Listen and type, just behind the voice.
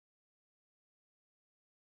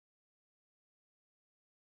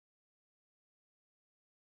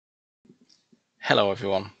Hello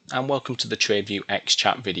everyone and welcome to the TradeView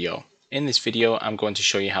XChat video. In this video I'm going to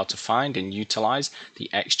show you how to find and utilize the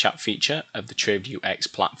XChat feature of the TradeView X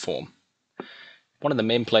platform. One of the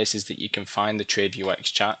main places that you can find the TradeView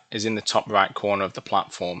XChat is in the top right corner of the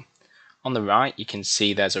platform. On the right you can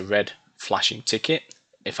see there's a red flashing ticket.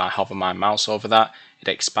 If I hover my mouse over that, it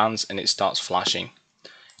expands and it starts flashing.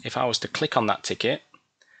 If I was to click on that ticket,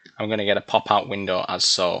 I'm going to get a pop-out window as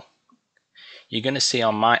so. You're going to see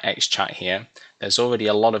on my XChat here, there's already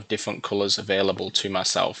a lot of different colors available to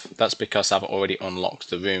myself. That's because I've already unlocked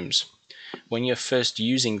the rooms. When you're first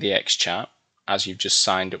using the XChat, as you've just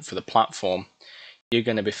signed up for the platform, you're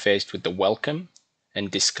going to be faced with the welcome and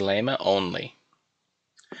disclaimer only.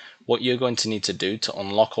 What you're going to need to do to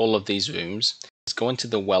unlock all of these rooms is go into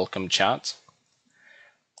the welcome chat,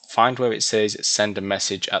 find where it says send a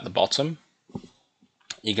message at the bottom.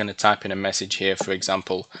 You're going to type in a message here, for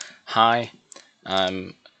example, hi,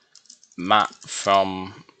 Matt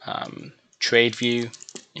from TradeView,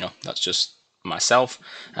 that's just myself,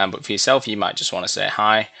 but for yourself you might just want to say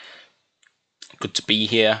hi, good to be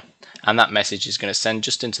here, and that message is going to send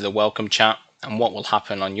just into the welcome chat. And what will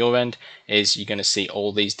happen on your end is you're going to see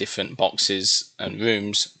all these different boxes and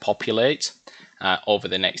rooms populate over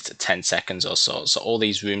the next 10 seconds or so. So all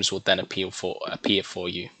these rooms will then appear for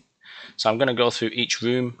you. So I'm going to go through each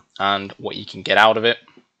room and what you can get out of it,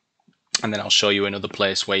 and then I'll show you another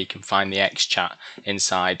place where you can find the XChat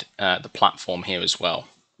inside the platform here as well.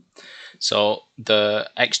 So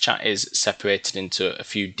the XChat is separated into a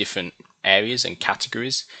few different areas and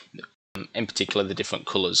categories, in particular the different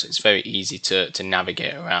colors. It's very easy to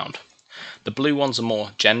navigate around. The blue ones are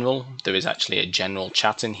more general. There is actually a general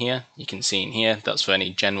chat in here. You can see in here, that's for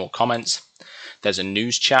any general comments. There's a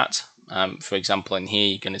news chat. For example, in here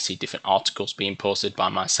you're going to see different articles being posted by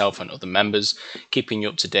myself and other members, keeping you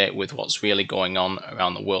up to date with what's really going on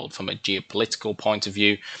around the world from a geopolitical point of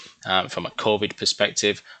view, from a COVID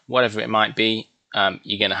perspective, whatever it might be.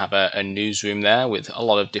 You're going to have a newsroom there with a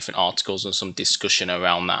lot of different articles and some discussion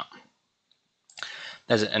around that.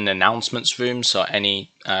 There's an announcements room, so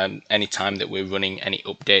any time that we're running any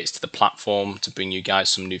updates to the platform to bring you guys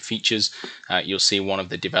some new features, you'll see one of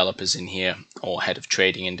the developers in here, or head of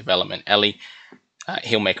trading and development, Ellie.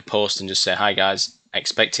 He'll make a post and just say, hi guys,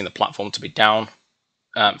 expecting the platform to be down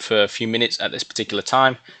for a few minutes at this particular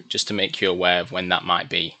time, just to make you aware of when that might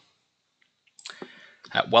be.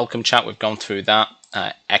 Welcome chat, we've gone through that.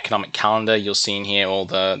 Economic calendar, you'll see in here all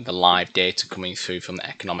the live data coming through from the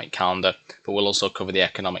economic calendar, but we'll also cover the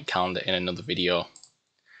economic calendar in another video.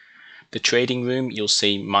 The trading room, you'll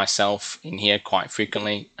see myself in here quite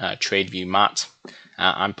frequently, TradeView Matt.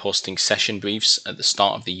 I'm posting briefs at the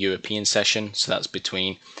start of the European session, so that's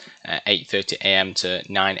between 8:30 AM to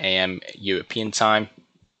 9 AM European time.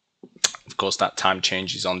 Of course, that time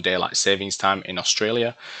changes on daylight savings time in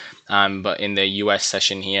Australia, but in the US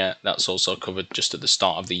session here, that's also covered just at the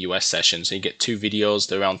start of the US session. So you get two videos,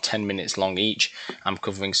 they're around 10 minutes long each. I'm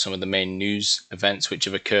covering some of the main news events which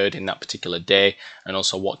have occurred in that particular day, and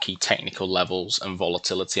also what key technical levels and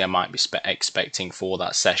volatility I might be expecting for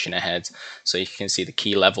that session ahead. So you can see the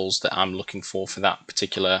key levels that I'm looking for that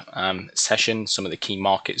particular session, some of the key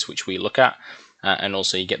markets which we look at. And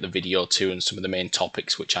also you get the video too, and some of the main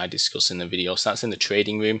topics which I discuss in the video. So that's in the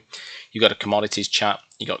trading room. You've got a commodities chat,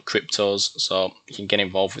 you got cryptos, so you can get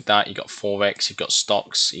involved with that. You've got forex, you've got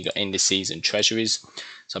stocks, you've got indices and treasuries.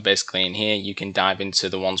 So basically in here you can dive into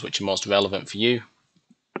the ones which are most relevant for you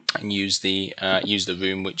and use the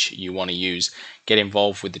room which you want to use. Get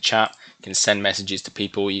involved with the chat. You can send messages to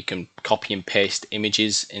people. You can copy and paste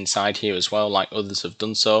images inside here as well, like others have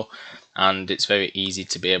done so. And it's very easy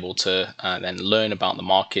to be able to then learn about the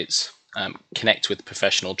markets, connect with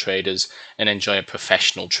professional traders, and enjoy a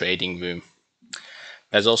professional trading room.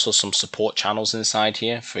 There's also some support channels inside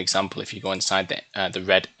here. For example, if you go inside the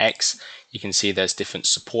red X, you can see there's different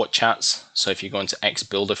support chats. So if you go into X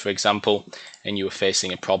Builder, for example, and you are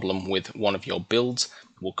facing a problem with one of your builds,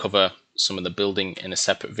 we'll cover some of the building in a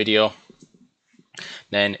separate video.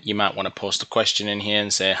 Then you might want to post a question in here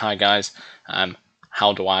and say, hi guys,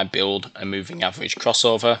 how do I build a moving average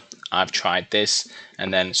crossover? I've tried this,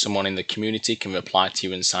 and then someone in the community can reply to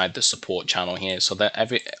you inside the support channel here. So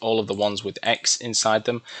that all of the ones with X inside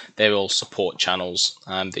them, they're all support channels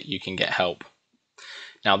that you can get help.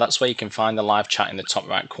 Now that's where you can find the live chat in the top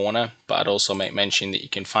right corner, but I'd also make mention that you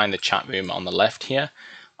can find the chat room on the left here,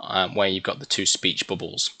 where you've got the two speech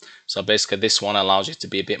bubbles. So basically this one allows you to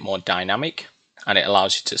be a bit more dynamic, and it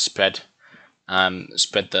allows you to spread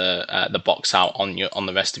the box out on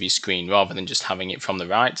the rest of your screen rather than just having it from the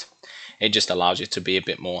right. it just allows you to be a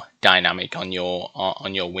bit more dynamic on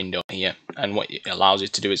your window here. And what it allows you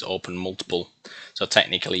to do is open multiple. So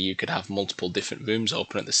technically you could have multiple different rooms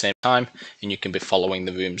open at the same time, and you can be following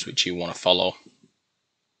the rooms which you want to follow.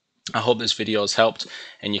 I hope this video has helped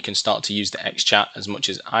and you can start to use the XChat as much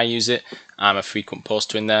as I use it. I'm a frequent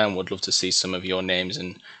poster in there and would love to see some of your names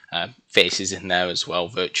and faces in there as well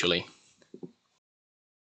virtually.